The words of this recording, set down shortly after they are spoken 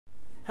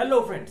Hello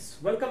friends,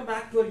 welcome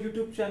back to our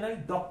YouTube channel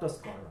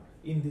Doctorscorner.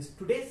 In this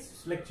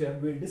today's lecture,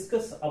 we will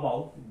discuss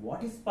about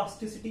what is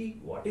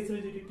spasticity, what is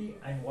rigidity,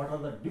 and what are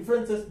the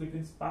differences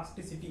between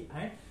spasticity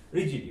and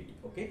rigidity.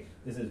 Okay,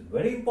 this is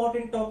very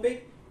important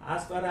topic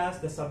as far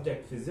as the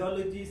subject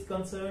physiology is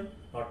concerned.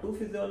 Not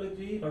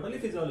only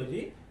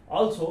physiology,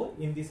 also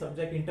in the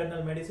subject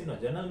internal medicine or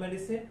general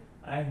medicine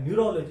and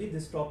neurology.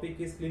 This topic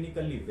is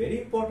clinically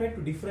very important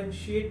to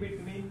differentiate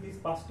between the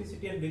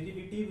spasticity and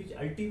rigidity, which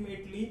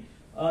ultimately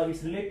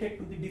it's related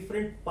to the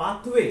different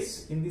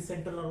pathways in the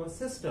central nervous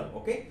system.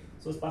 Okay,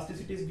 so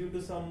spasticity is due to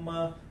some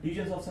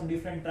regions of some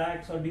different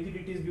tracts, or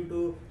rigidity is due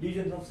to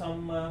regions of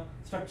some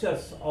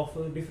structures of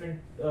different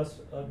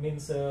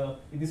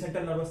in the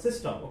central nervous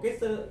system. Okay,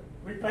 so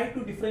we'll try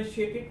to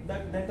differentiate it,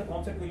 that then the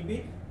concept will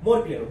be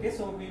more clear. Okay,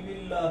 so we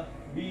will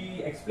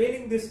be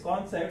explaining these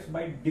concepts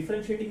by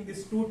differentiating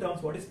these two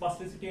terms, what is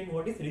spasticity and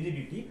what is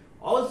rigidity.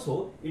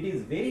 Also, it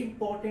is very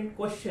important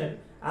question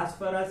as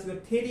far as your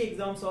theory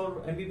exams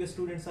or MBBS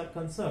students are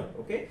concerned.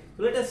 Okay,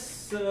 so let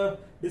us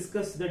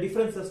discuss the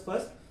differences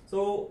first.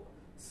 So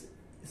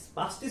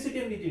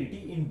spasticity and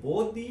rigidity, in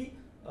both the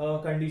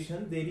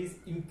conditions there is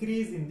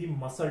increase in the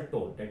muscle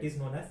tone, that is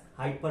known as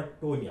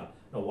hypertonia.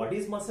 Now what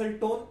is muscle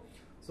tone?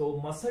 So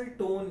muscle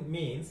tone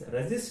means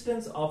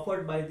resistance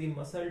offered by the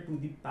muscle to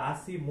the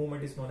passive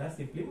movement is known as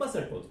simply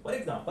muscle tones. For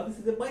example, this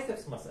is a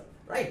biceps muscle,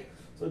 right?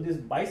 So this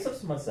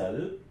biceps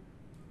muscle,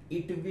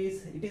 it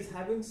is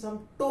having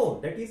some tone,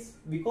 that is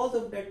because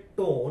of that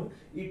tone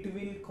it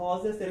will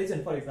cause a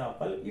resistance. For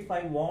example, if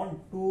I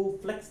want to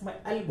flex my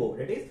elbow,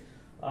 that is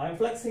I am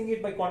flexing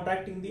it by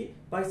contracting the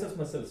biceps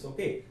muscles.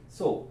 Okay,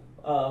 so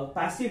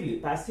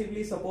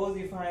passively suppose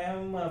if I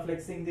am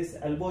flexing this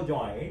elbow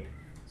joint,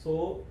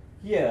 so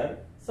here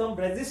some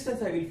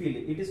resistance I will feel.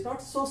 It is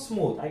not so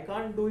smooth, I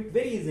can't do it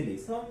very easily.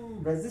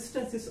 Some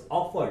resistance is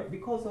offered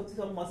because of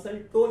some muscle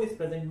tone is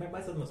present in my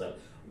biceps muscle.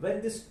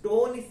 When this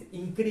tone is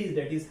increased,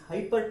 that is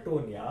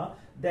hypertonia,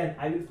 then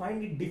I will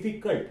find it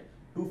difficult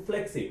to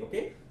flex it.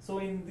 Okay, so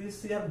in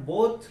this here,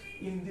 both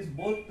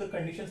the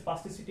conditions,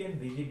 spasticity and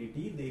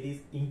rigidity, there is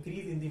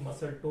increase in the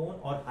muscle tone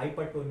or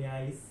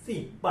hypertonia is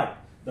seen, but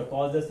the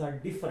causes are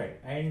different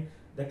and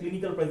the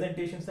clinical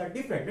presentations are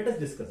different. Let us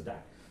discuss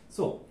that.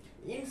 So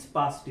in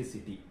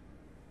spasticity,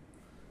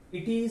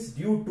 it is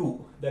due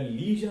to the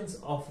lesions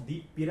of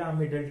the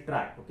pyramidal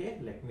tract. Okay,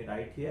 let me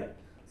write here.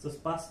 So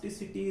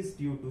spasticity is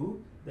due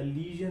to the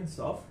lesions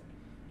of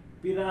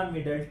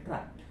pyramidal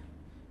tract.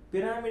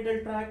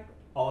 Pyramidal tract,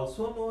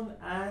 also known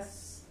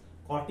as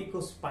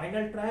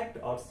corticospinal tract,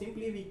 or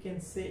simply we can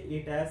say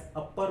it as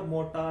upper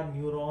motor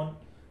neuron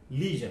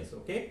lesions.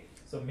 Okay,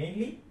 so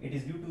mainly it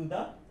is due to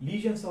the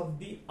lesions of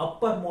the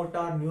upper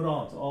motor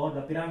neurons or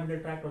the pyramidal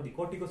tract or the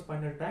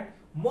corticospinal tract.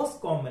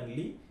 Most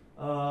commonly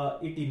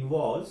it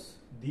involves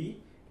the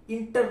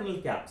internal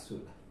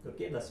capsule.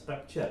 Okay, the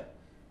structure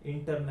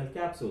internal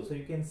capsule. So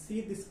you can see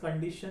this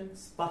condition,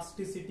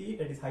 spasticity,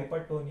 that is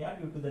hypertonia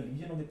due to the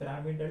lesion of the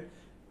pyramidal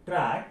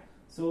tract.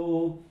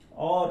 So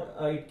or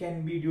it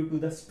can be due to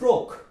the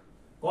stroke.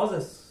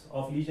 Causes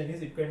of lesion is,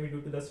 it can be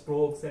due to the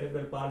stroke,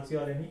 cerebral palsy,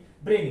 or any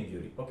brain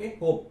injury. Okay,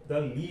 hope the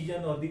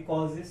lesion or the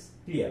cause is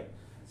clear.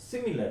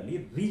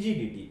 Similarly,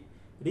 rigidity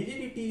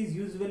is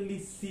usually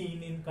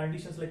seen in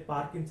conditions like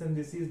Parkinson's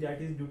disease, that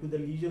is due to the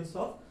lesions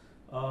of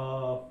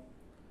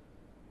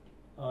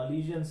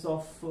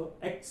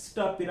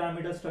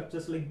extrapyramidal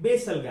structures like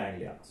basal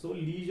ganglia. So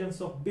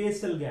lesions of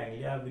basal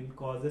ganglia will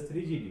cause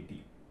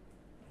rigidity.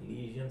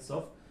 Lesions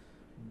of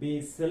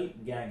basal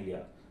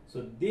ganglia.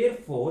 So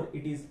therefore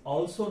it is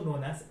also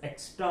known as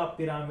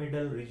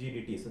extrapyramidal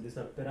rigidity. So these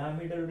are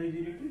pyramidal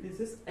rigidity, this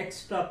is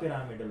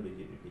extrapyramidal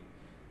rigidity.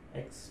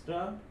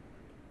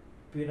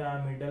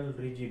 Extrapyramidal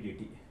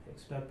rigidity,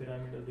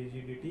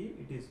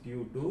 it is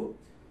due to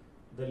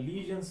the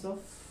lesions of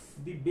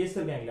the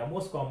basal ganglia,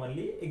 most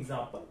commonly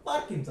example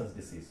Parkinson's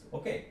disease.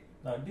 Okay,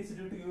 now this is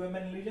due to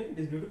UMN lesion, it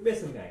is due to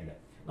basal ganglia.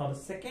 Now the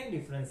second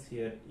difference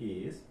here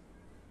is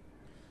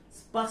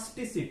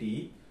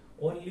spasticity,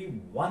 only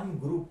one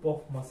group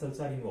of muscles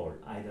are involved,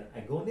 either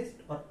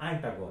agonist or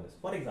antagonist.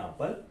 For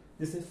example,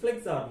 this is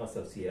flexor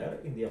muscles here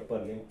in the upper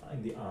limb,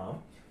 in the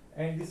arm,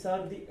 and these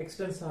are the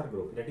extensor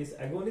group, that is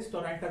agonist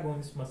or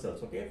antagonist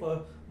muscles. Okay,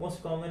 for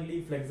most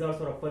commonly flexors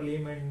or upper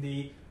limb and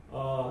the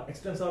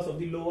extensors of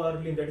the lower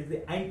limb, that is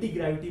the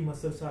anti-gravity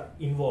muscles are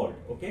involved.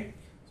 Okay,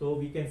 so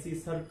we can see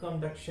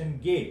circumduction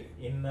gait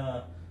in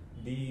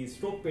the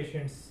stroke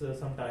patients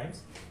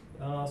sometimes.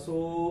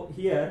 So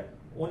here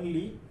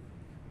only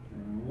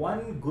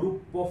one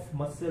group of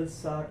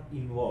muscles are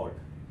involved.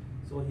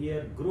 So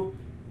here group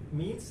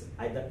means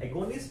either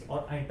agonist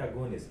or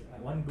antagonist.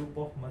 One group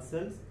of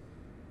muscles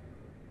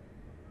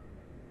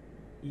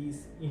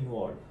is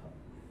involved.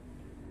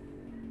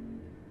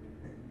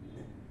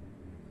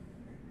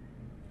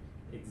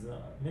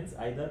 Means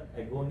either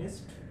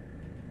agonist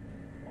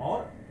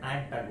or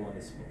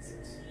antagonist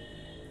muscles.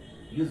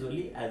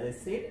 Usually, as I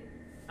said,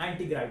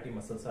 anti-gravity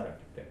muscles are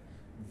affected.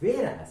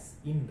 Whereas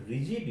in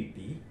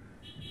rigidity,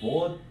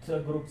 both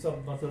groups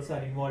of muscles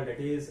are involved, that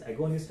is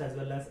agonist as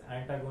well as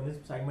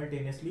antagonist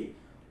simultaneously.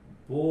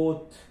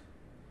 Both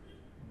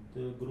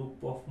the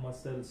groups of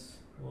muscles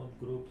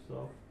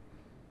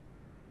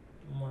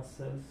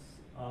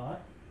are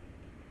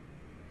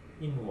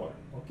involved.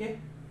 Okay,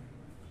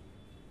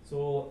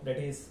 so that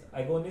is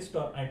agonist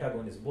or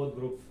antagonist, both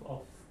groups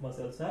of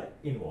muscles are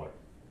involved.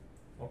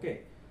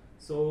 Okay,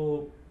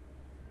 so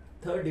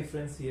third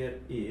difference here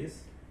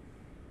is,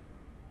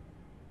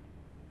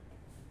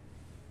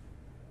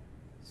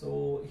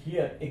 so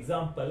here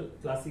example,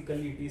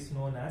 classically it is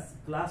known as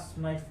clasp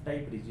knife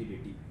type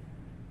rigidity.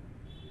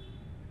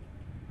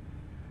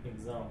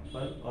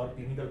 Example or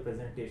clinical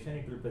presentation,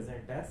 it will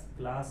present as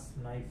clasp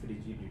knife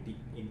rigidity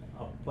in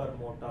upper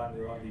motor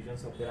neuron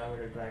regions of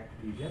pyramidal tract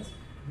regions,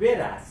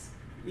 whereas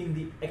in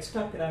the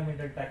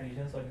extrapyramidal tract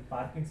regions or in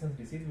Parkinson's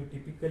disease,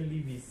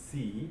 we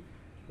see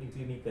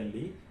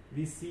clinically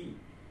we see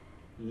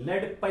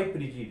lead pipe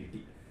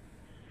rigidity.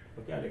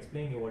 Okay, I'll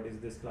explain you what is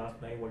this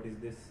clasp knife, what is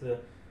this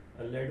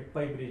lead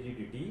pipe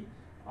rigidity.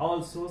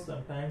 Also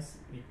sometimes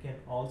we can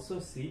also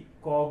see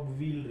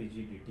cogwheel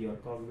rigidity or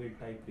cogwheel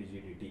type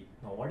rigidity.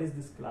 Now what is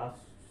this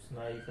clasp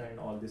knife and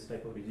all this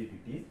type of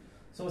rigidity?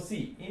 So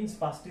see, in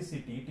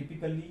spasticity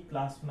typically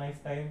clasp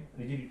knife type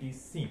rigidity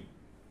is seen,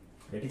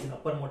 that is in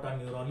upper motor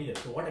neuron lesion.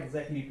 So what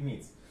exactly it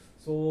means?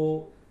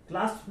 So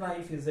clasp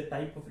knife is a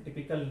type of a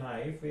typical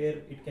knife where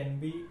it can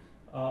be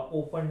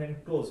opened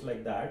and closed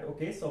like that.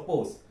 Okay,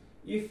 suppose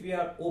if we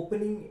are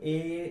opening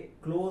a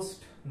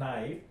closed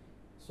knife,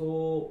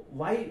 so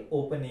while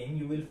opening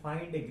you will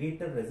find a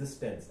greater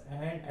resistance,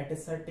 and at a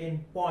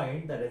certain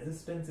point the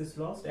resistance is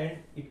lost and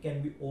it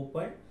can be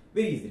opened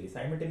very easily.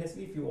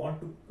 Simultaneously, if you want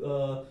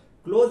to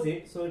close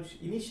it, so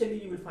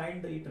initially you will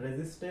find that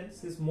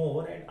resistance is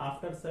more, and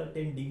after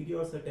certain degree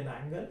or certain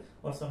angle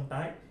or some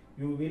time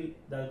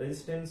the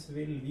resistance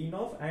will wean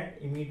off and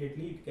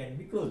immediately it can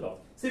be closed off.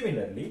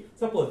 Similarly,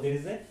 suppose there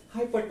is a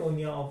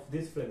hypertonia of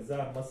this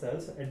flexor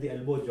muscles at the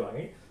elbow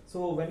joint.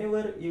 So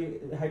whenever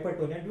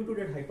hypertonia, due to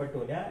that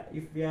hypertonia,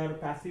 if we are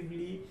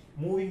passively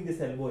moving this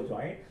elbow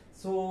joint,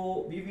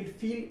 so we will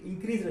feel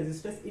increased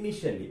resistance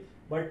initially,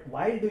 but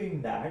while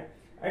doing that,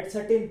 at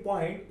certain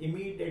point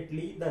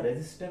immediately the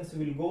resistance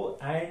will go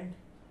and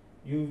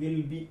you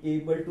will be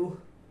able to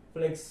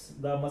flex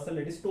the muscle,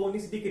 that is tone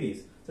is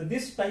decreased. So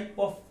this type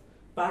of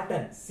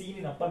pattern seen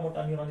in upper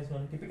motor neuron is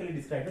typically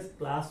described as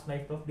clasp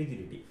knife of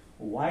rigidity.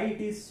 Why it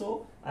is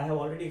so, I have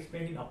already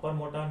explained in upper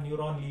motor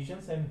neuron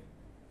lesions and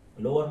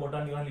lower motor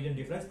neuron lesion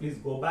difference. Please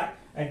go back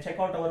and check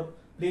out our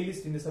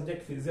playlist in the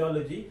subject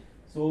physiology,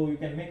 so you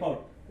can make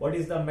out what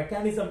is the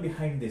mechanism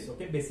behind this.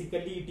 Okay,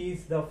 basically it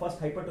is the first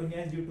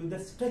hypertonia is due to the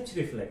stretch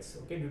reflex.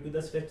 Okay, due to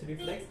the stretch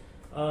reflex,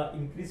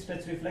 increased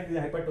stretch reflex is the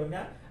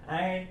hypertonia,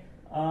 and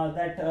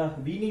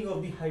that weaning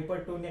of the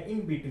hypertonia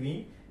in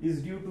between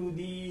is due to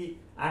the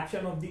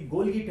action of the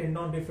Golgi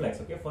tendon reflex.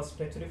 Okay, first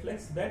stretch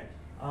reflex, that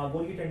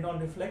Golgi tendon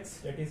reflex,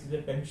 that is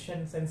the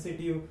tension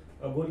sensitive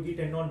Golgi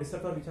tendon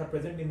receptor which are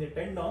present in the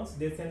tendons,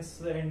 they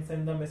sense and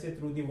send the message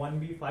through the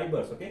 1B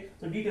fibers. Okay,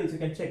 so details you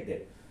can check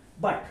there.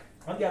 But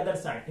on the other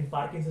side, in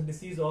Parkinson's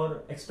disease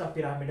or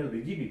extrapyramidal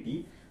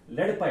rigidity,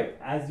 lead pipe,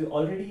 as you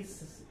already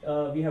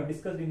we have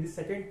discussed in the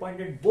second point,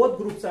 that both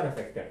groups are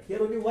affected.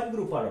 Here only one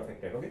group are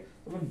affected. Okay,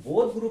 so when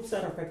both groups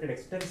are affected,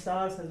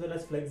 extensors as well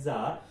as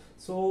flexor,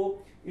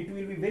 so it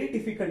will be very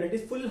difficult. That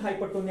is full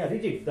hypertonia,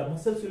 rigid. The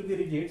muscles will be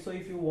rigid. So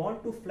if you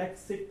want to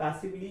flex it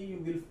passively, you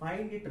will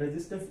find it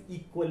resistance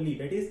equally.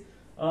 That is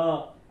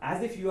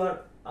as if you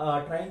are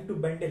trying to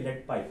bend a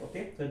lead pipe.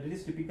 Okay, so this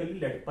is typically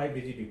lead pipe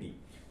rigidity.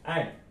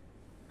 And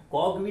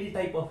cogwheel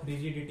type of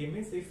rigidity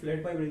means if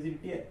lead pipe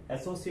rigidity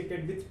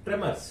associated with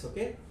tremors.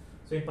 Okay,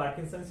 so in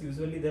Parkinson's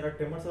usually there are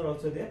tremors are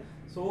also there.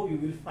 So you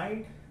will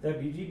find the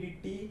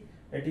rigidity,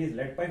 that is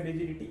lead pipe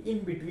rigidity, in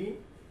between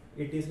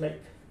it is like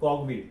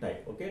cogwheel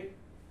type. Okay,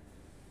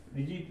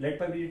 rigid lead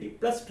pipe rigidity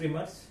plus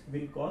tremors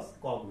will cause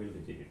cogwheel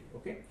rigidity.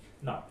 Okay,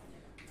 now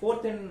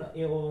fourth and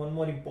one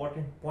more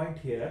important point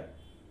here.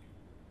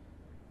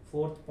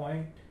 Fourth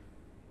point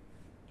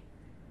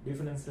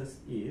differences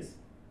is,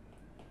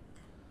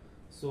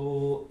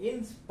 so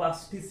in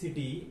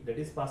spasticity, that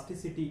is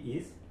spasticity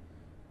is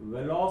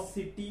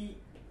velocity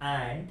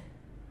and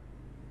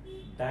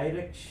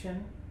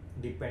direction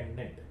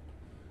dependent.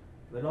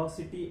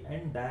 Velocity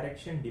and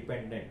direction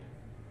dependent.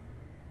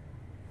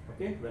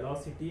 Okay,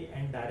 velocity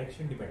and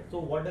direction dependent. So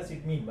what does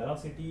it mean,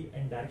 velocity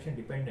and direction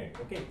dependent?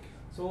 Okay,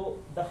 so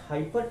the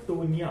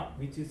hypertonia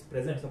which is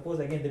present, suppose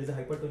again there is a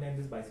hypertonia in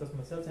this biceps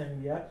muscles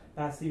and we are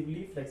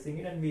passively flexing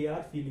it and we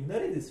are feeling the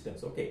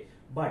resistance. Okay,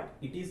 but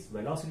it is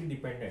velocity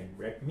dependent.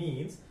 That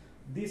means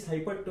this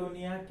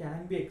hypertonia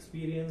can be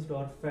experienced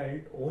or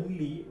felt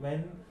only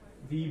when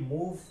we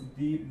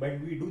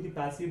do the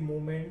passive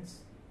movements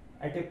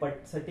at a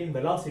certain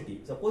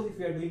velocity. Suppose if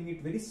we are doing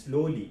it very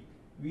slowly,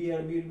 we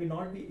will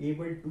not be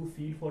able to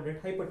feel for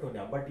that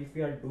hypertonia. But if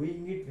we are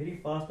doing it very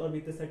fast or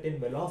with a certain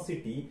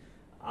velocity,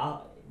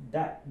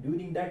 that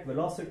during that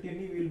velocity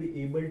we will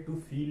be able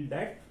to feel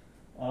that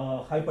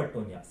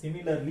hypertonia.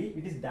 Similarly,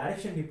 it is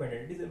direction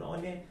dependent. It is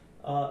on a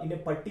in a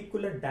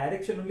particular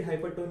direction only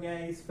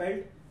hypertonia is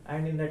felt,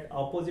 and in that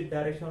opposite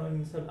direction or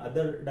in some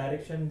other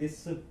direction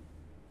this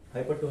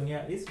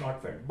hypertonia is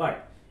not felt.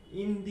 But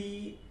in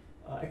the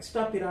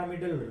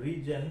extrapyramidal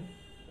region,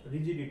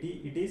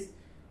 rigidity, it is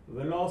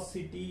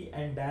velocity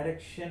and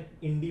direction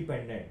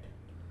independent.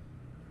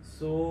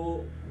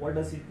 So what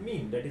does it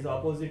mean? That is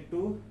opposite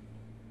to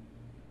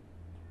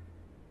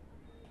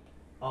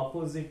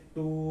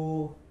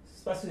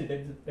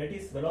spasticity. That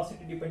is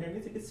velocity dependent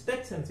means it is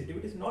stretch sensitive.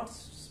 It is not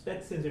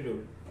stretch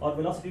sensitive or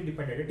velocity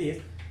dependent. It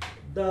is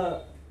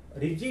the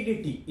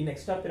rigidity in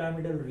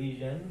extrapyramidal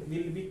region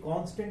will be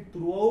constant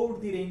throughout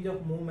the range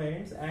of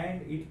movements,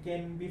 and it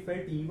can be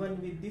felt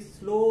even with the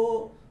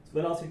slow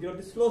velocity or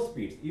the slow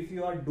speeds. If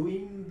you are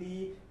doing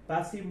the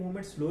passive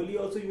movement slowly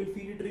also you will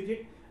feel it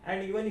rigid,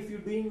 and even if you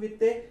are doing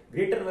with a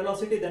greater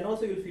velocity then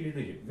also you will feel it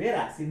rigid.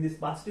 Whereas in this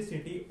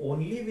spasticity,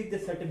 only with a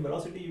certain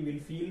velocity you will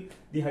feel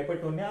the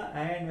hypertonia,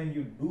 and when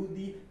you do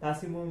the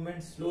passive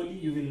movement slowly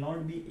you will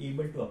not be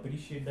able to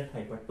appreciate that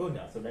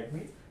hypertonia. So that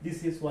means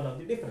this is one of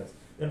the difference.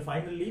 Then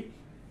finally,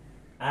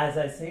 as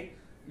I said,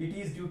 it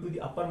is due to the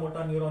upper motor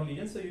neuron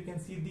lesions. So you can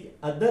see the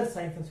other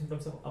signs and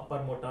symptoms of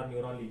upper motor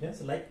neuron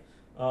lesions like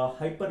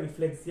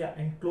hyperreflexia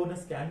and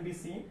clonus can be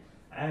seen,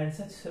 and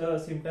such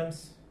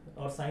symptoms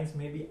or signs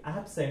may be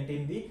absent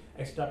in the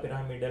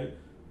extrapyramidal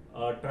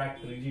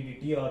tract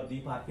rigidity or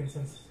the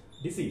Parkinson's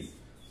disease.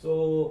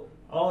 So,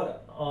 or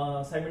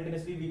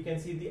simultaneously we can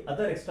see the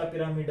other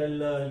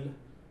extrapyramidal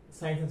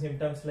signs and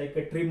symptoms like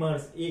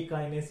tremors,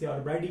 akinesia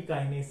or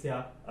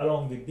bradykinesia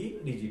along with the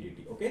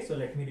rigidity. Okay, so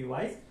let me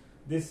revise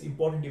these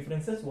important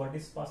differences. What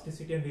is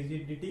spasticity and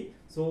rigidity?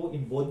 So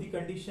in both the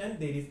condition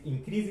there is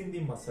increase in the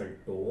muscle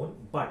tone,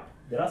 but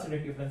there are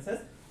certain differences.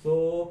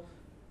 So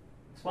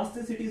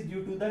spasticity is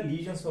due to the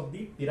lesions of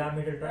the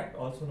pyramidal tract,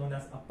 also known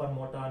as upper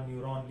motor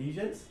neuron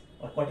lesions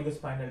or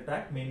corticospinal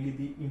tract. Mainly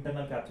the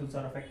internal capsules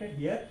are affected.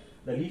 Here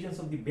the lesions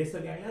of the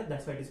basal ganglia,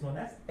 that's why it is known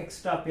as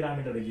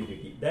extrapyramidal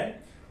rigidity. Then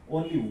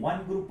only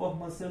one group of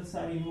muscles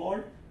are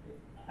involved,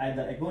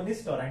 either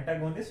agonist or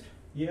antagonist.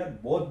 Here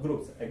both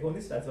groups,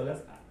 agonist as well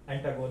as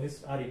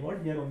antagonist, are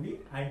involved. Here only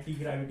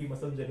anti-gravity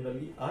muscles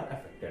generally are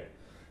affected.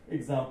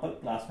 Example,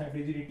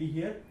 claspkniferigidity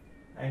here,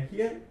 and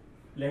here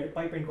lead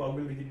pipe and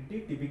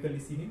cogwheelrigidity, typically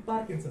seen in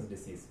Parkinson's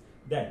disease.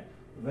 Then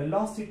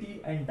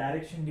velocity and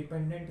direction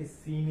dependent is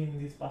seen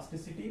in this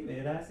spasticity,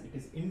 whereas it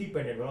is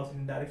independent, velocity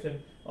and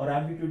direction or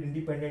amplitude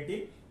independent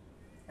in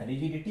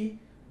rigidity.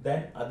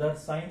 Then other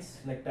signs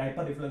like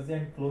hyperreflexia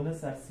and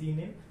clonus are seen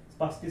in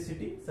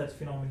spasticity. Such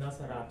phenomena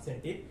are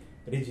absent in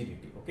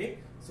rigidity. Okay,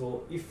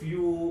 so if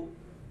you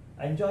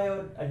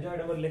enjoyed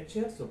our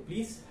lecture, so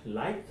please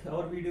like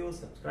our video,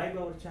 subscribe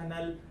our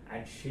channel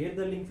and share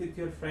the link with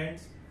your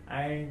friends,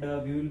 and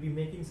we will be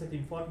making such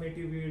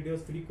informative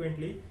videos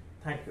frequently.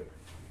 Thank you.